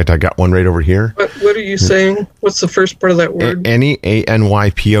device. In fact, I got one right over here. What are you saying? What's the first part of that word? AnyPod.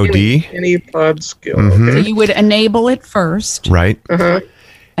 AnyPod skill. Mm-hmm. So you would enable it first. Right. Uh-huh.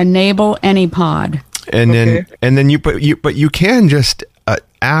 Enable AnyPod. And then you can just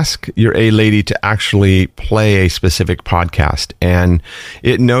ask your A-Lady to actually play a specific podcast, and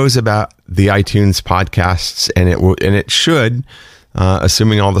it knows about the iTunes podcasts, and it should,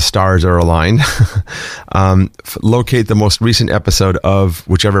 assuming all the stars are aligned, locate the most recent episode of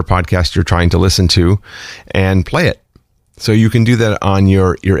whichever podcast you're trying to listen to and play it. So you can do that on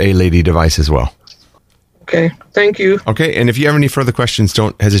your A-Lady device as well. Okay, thank you. Okay, and if you have any further questions,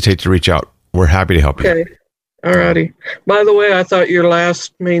 don't hesitate to reach out. We're happy to help you. Okay. All righty. By the way, I thought your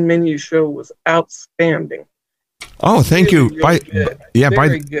last main menu show was outstanding. Oh, thank you. By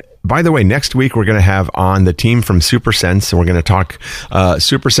the way, next week we're going to have on the team from SuperSense, and we're going to talk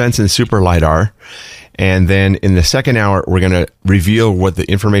SuperSense and Super LiDAR. And then in the second hour, we're going to reveal what the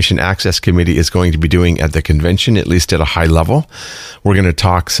Information Access Committee is going to be doing at the convention, at least at a high level. We're going to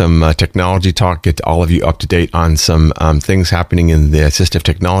talk some technology talk, get all of you up to date on some things happening in the assistive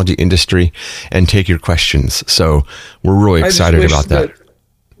technology industry, and take your questions. So we're really excited about that.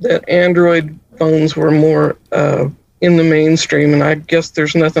 That Android phones were more in the mainstream, and I guess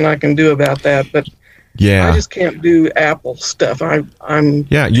there's nothing I can do about that. But yeah, I just can't do Apple stuff. I'm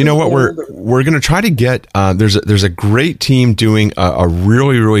you know what, we're going to try to get there's a great team doing a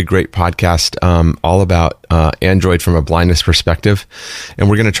really great podcast all about Android from a blindness perspective, and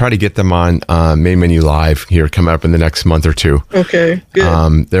we're going to try to get them on Main Menu Live here coming up in the next month or two. Okay,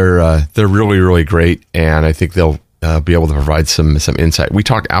 good. They're really great, and I think they'll be able to provide some insight. We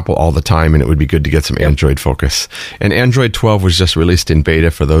talk Apple all the time, and it would be good to get some Android focus. And Android 12 was just released in beta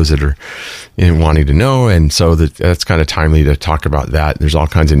for those that are wanting to know, and so that's kind of timely to talk about that. There's all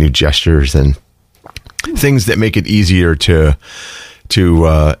kinds of new gestures and things that make it easier to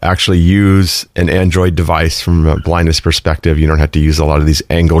actually use an Android device from a blindness perspective. You don't have to use a lot of these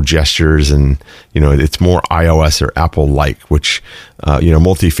angle gestures, and it's more iOS or Apple-like, which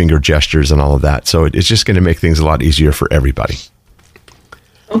multi-finger gestures and all of that. So it's just going to make things a lot easier for everybody.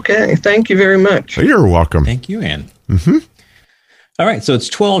 Okay, thank you very much. Oh, you're welcome. Thank you, Ann. Mm-hmm. All right, so it's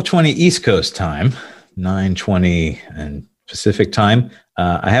 12:20 East Coast time, 9:20 and Pacific time.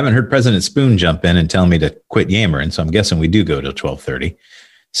 I haven't heard President Spoon jump in and tell me to quit yammering, so I'm guessing we do go till 12:30.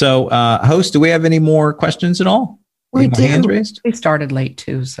 So, host, do we have any more questions at all? We any do. more hands raised? We started late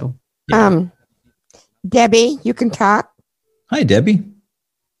too, so. Debbie, you can talk. Hi, Debbie.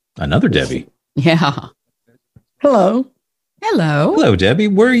 Another Debbie. Yeah. Hello. Hello, Debbie.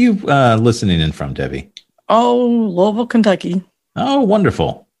 Where are you listening in from, Debbie? Oh, Louisville, Kentucky. Oh,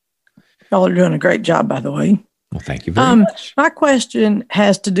 wonderful. Y'all are doing a great job, by the way. Well, thank you very much. My question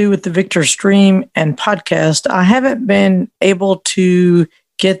has to do with the Victor Stream and podcast. I haven't been able to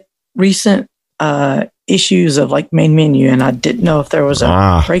get recent issues of like Main Menu, and I didn't know if there was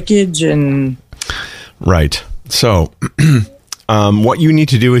a breakage. And right. So what you need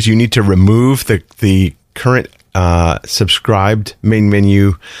to do is you need to remove the current subscribed Main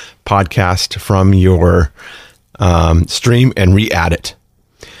Menu podcast from your stream and re-add it.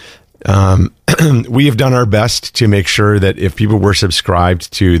 We have done our best to make sure that if people were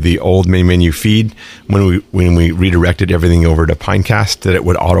subscribed to the old Main Menu feed, when we redirected everything over to Pinecast, that it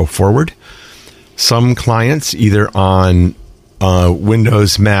would auto forward. Some clients, either on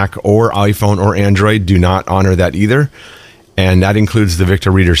Windows, Mac, or iPhone or Android, do not honor that either, and that includes the Victor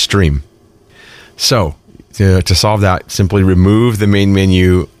Reader stream. So to solve that, simply remove the Main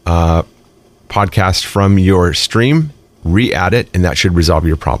Menu podcast from your stream, re-add it, and that should resolve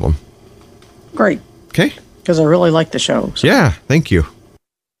your problem. Great. Okay. Because I really like the show. So. Yeah. Thank you.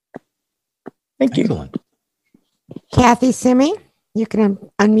 Thank you. Excellent. Kathy Simi, you can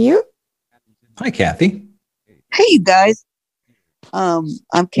unmute. Hi, Kathy. Hey, you guys. I'm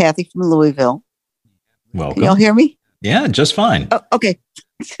Kathy from Louisville. Welcome. Can y'all hear me? Yeah, just fine. Oh, okay.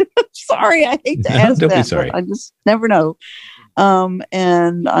 Sorry, I hate to ask Don't that. be sorry. I just never know.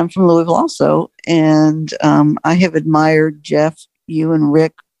 And I'm from Louisville also. And I have admired Jeff, you, and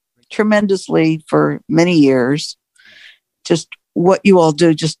Rick tremendously for many years. Just what you all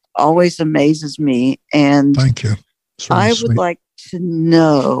do just always amazes me. And thank you. I would like to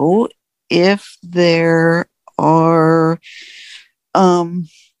know if there are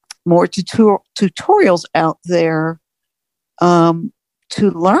more tutorials out there to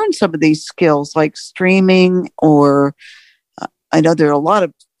learn some of these skills, like streaming, or I know there are a lot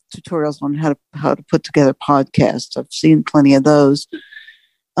of tutorials on how to put together podcasts. I've seen plenty of those.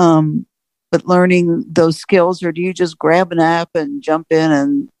 But learning those skills, or do you just grab an app and jump in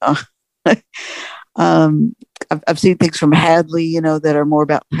and I've seen things from Hadley, that are more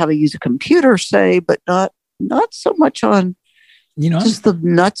about how to use a computer, say, but not so much on, just the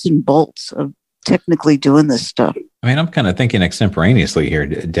nuts and bolts of technically doing this stuff. I mean, I'm kind of thinking extemporaneously here,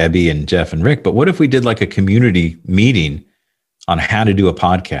 Debbie and Jeff and Rick, but what if we did like a community meeting on how to do a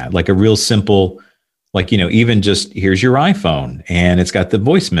podcast, like a real simple, like, even just here's your iPhone and it's got the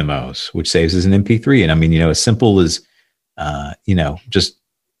voice memos, which saves as an MP3. And I mean, as simple as, just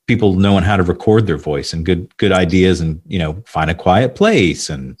people knowing how to record their voice and good ideas and, find a quiet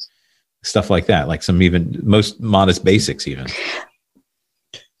place and stuff like that, like some even most modest basics even.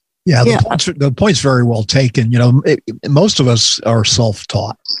 Yeah, the point's very well taken. Most of us are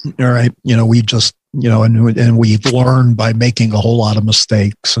self-taught, all right? We just, and we've learned by making a whole lot of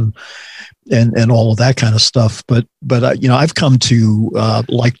mistakes and all of that kind of stuff. But I've come to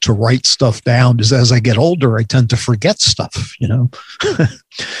like to write stuff down. As I get older, I tend to forget stuff,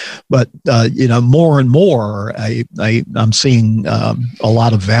 But, more and more, I'm seeing a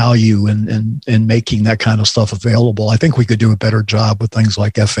lot of value in making that kind of stuff available. I think we could do a better job with things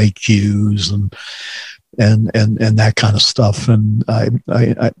like FAQs and that kind of stuff. And I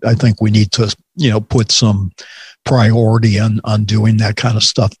think we need to, put some priority on doing that kind of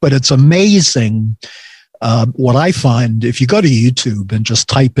stuff. But it's amazing what I find if you go to YouTube and just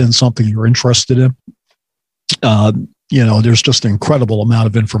type in something you're interested in. There's just an incredible amount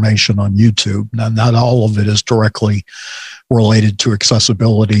of information on YouTube. Now, not all of it is directly related to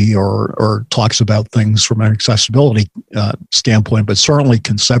accessibility or talks about things from an accessibility standpoint, but certainly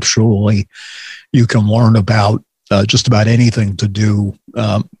conceptually, you can learn about just about anything to do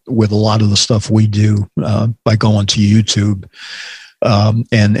with a lot of the stuff we do by going to YouTube.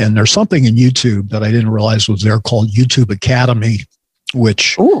 And there's something in YouTube that I didn't realize was there called YouTube Academy,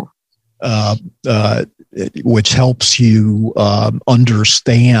 which helps you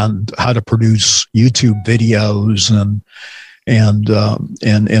understand how to produce YouTube videos and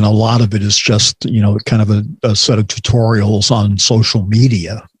a lot of it is just kind of a set of tutorials on social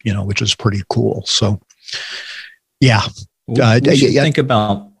media, which is pretty cool. So, yeah, we should think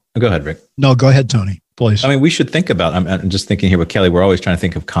about. Go ahead, Rick. No, go ahead, Tony, please. I mean, we should think about. I'm just thinking here with Kelly. We're always trying to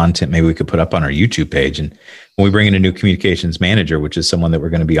think of content maybe we could put up on our YouTube page, and when we bring in a new communications manager, which is someone that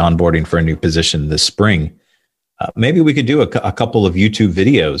we're going to be onboarding for a new position this spring. Maybe we could do a couple of YouTube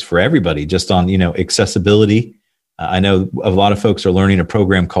videos for everybody just on, accessibility. I know a lot of folks are learning a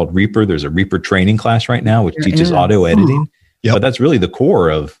program called Reaper. There's a Reaper training class right now, which teaches audio editing. Yep. But that's really the core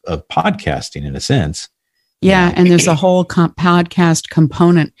of podcasting in a sense. Yeah. And there's a whole podcast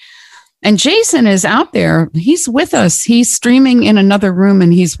component. And Jason is out there. He's with us. He's streaming in another room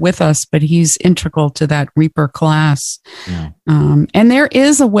and he's with us, but he's integral to that Reaper class. Yeah. And there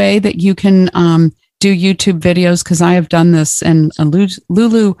is a way that you can do YouTube videos, because I have done this, and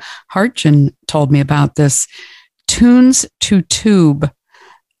Lulu Hartgen told me about this. Tunes to Tube,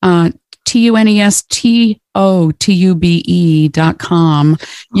 TUNESTOTUBE.com.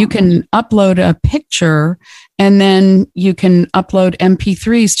 You can upload a picture and then you can upload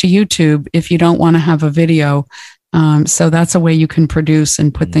MP3s to YouTube if you don't want to have a video. So that's a way you can produce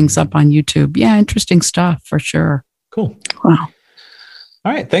and put things up on YouTube. Yeah, interesting stuff for sure. Cool. Wow.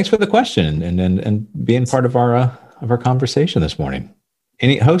 All right. Thanks for the question and being part of our conversation this morning.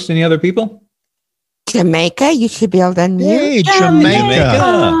 Any other people? Jamaica, you should be able to unmute. Hey,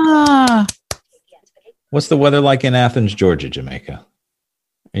 Jamaica. What's the weather like in Athens, Georgia, Jamaica?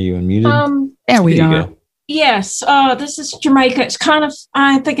 Are you unmuted? There we go. Yes, this is Jamaica.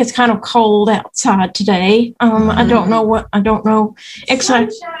 I think it's kind of cold outside today. I don't know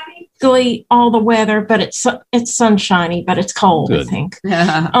exactly all the weather, but it's sunshiny, but it's cold. Good. I think.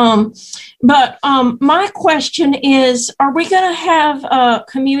 But my question is, are we going to have a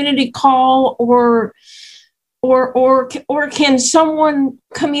community call or can someone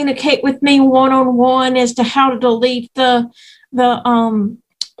communicate with me one-on-one as to how to delete the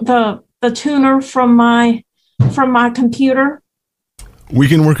tuner from my computer? We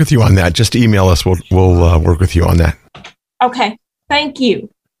can work with you on that. Just email us. We'll work with you on that. Okay. Thank you.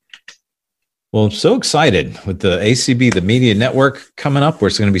 Well, I'm so excited with the ACB, the media network coming up, where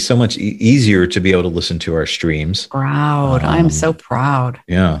it's going to be so much easier to be able to listen to our streams. Proud. I'm so proud.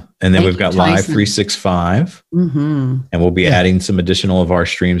 Yeah. And then we've got Live 365. Mm-hmm. And we'll be adding some additional of our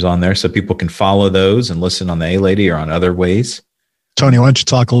streams on there so people can follow those and listen on the A-Lady or on other ways. Tony, why don't you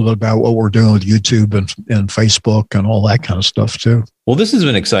talk a little bit about what we're doing with YouTube and Facebook and all that kind of stuff too? Well, this has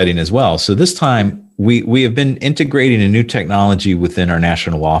been exciting as well. So this time we have been integrating a new technology within our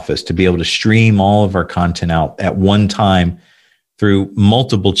national office to be able to stream all of our content out at one time through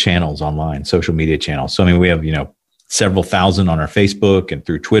multiple channels online, social media channels. So, I mean, we have, several thousand on our Facebook and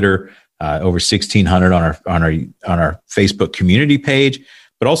through Twitter, over 1,600 on our Facebook community page,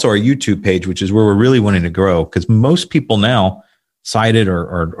 but also our YouTube page, which is where we're really wanting to grow, because most people now, sighted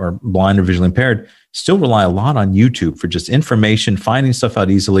or blind or visually impaired, still rely a lot on YouTube for just information, finding stuff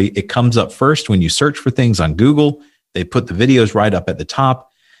out easily. It comes up first when you search for things on Google. They put the videos right up at the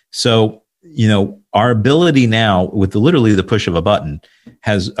top. So, our ability now with literally the push of a button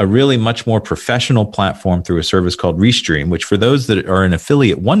has a really much more professional platform through a service called Restream, which for those that are an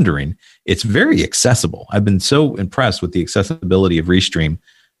affiliate wondering, it's very accessible. I've been so impressed with the accessibility of Restream.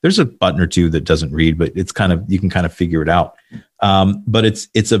 There's a button or two that doesn't read, but it's you can kind of figure it out. But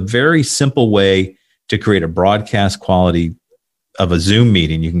it's a very simple way to create a broadcast quality of a Zoom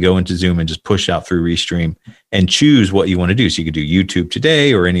meeting. You can go into Zoom and just push out through Restream and choose what you want to do. So you could do YouTube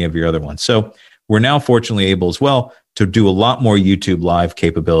Today or any of your other ones. So we're now fortunately able as well to do a lot more YouTube live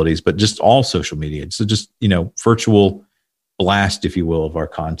capabilities, but just all social media. So just, virtual blast, if you will, of our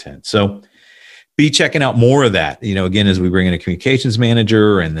content. So be checking out more of that, again, as we bring in a communications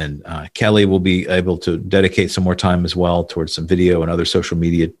manager, and then Kelly will be able to dedicate some more time as well towards some video and other social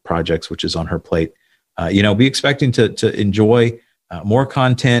media projects, which is on her plate. Be expecting to enjoy more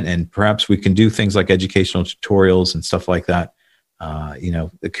content, and perhaps we can do things like educational tutorials and stuff like that.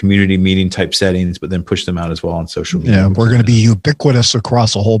 The community meeting type settings, but then push them out as well on social media. Yeah, we're going to be ubiquitous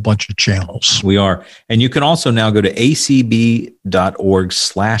across a whole bunch of channels. We are. And you can also now go to acb.org/live,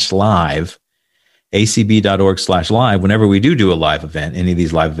 acb.org/live. Whenever we do a live event, any of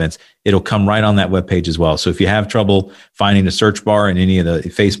these live events, it'll come right on that webpage as well. So if you have trouble finding a search bar in any of the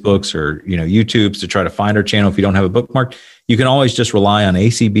Facebooks or, YouTubes to try to find our channel, if you don't have a bookmark, you can always just rely on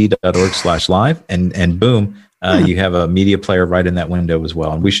acb.org/live and boom, you have a media player right in that window as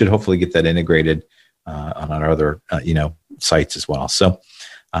well. And we should hopefully get that integrated on our other, sites as well. So,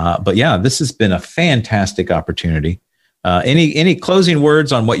 but yeah, this has been a fantastic opportunity. Any closing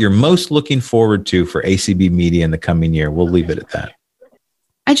words on what you're most looking forward to for ACB Media in the coming year? We'll leave it at that.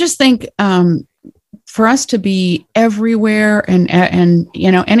 I just think for us to be everywhere and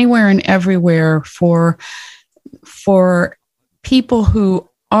anywhere and everywhere for people who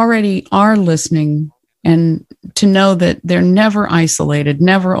already are listening, and to know that they're never isolated,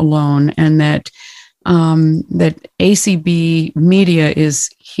 never alone, and that ACB Media is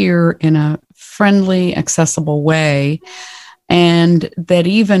here in a friendly, accessible way, and that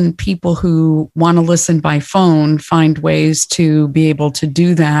even people who want to listen by phone find ways to be able to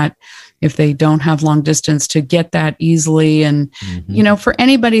do that if they don't have long distance, to get that easily. And, for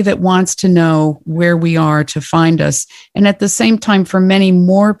anybody that wants to know where we are, to find us, and at the same time, for many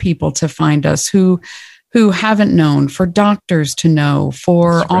more people to find us who haven't known, for doctors to know,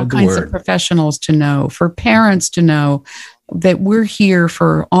 for all kinds of professionals to know, for parents to know that we're here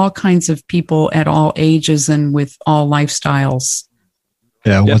for all kinds of people at all ages and with all lifestyles.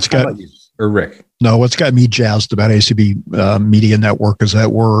 Yeah, what's got me jazzed about ACB Media Network is that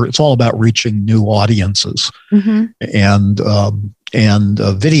it's all about reaching new audiences, and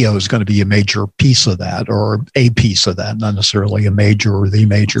video is going to be a major piece of that, or a piece of that, not necessarily a major or the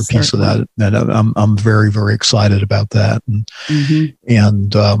major piece of that. And I'm very, very excited about that.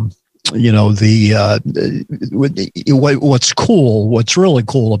 What's really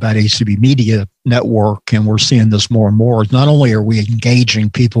cool about ACB Media Network, and we're seeing this more and more, is not only are we engaging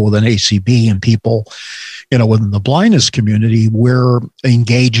people within ACB and people, within the blindness community, we're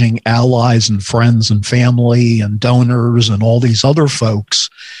engaging allies and friends and family and donors and all these other folks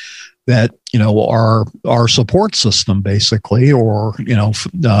that, are our support system basically, or,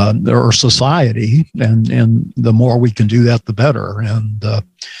 our society. And the more we can do that, the better. And,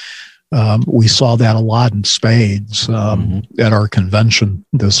 we saw that a lot in spades at our convention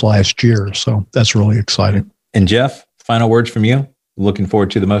this last year. So that's really exciting. And Jeff, final words from you? Looking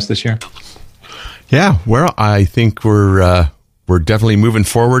forward to the most this year? Yeah, well, I think we're definitely moving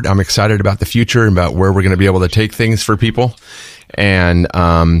forward. I'm excited about the future and about where we're going to be able to take things for people. And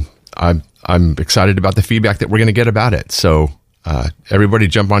I'm excited about the feedback that we're going to get about it. So everybody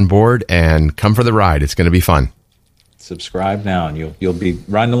jump on board and come for the ride. It's going to be fun. Subscribe now, and you'll be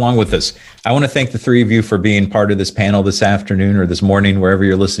riding along with us. I want to thank the three of you for being part of this panel this afternoon or this morning, wherever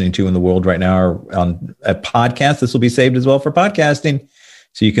you're listening to in the world right now, or on a podcast. This will be saved as well for podcasting,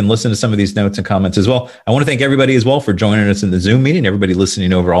 so you can listen to some of these notes and comments as well. I want to thank everybody as well for joining us in the Zoom meeting, everybody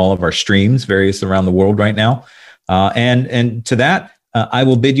listening over all of our streams, various around the world right now. And to that, I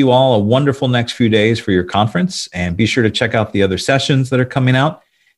will bid you all a wonderful next few days for your conference, and be sure to check out the other sessions that are coming out.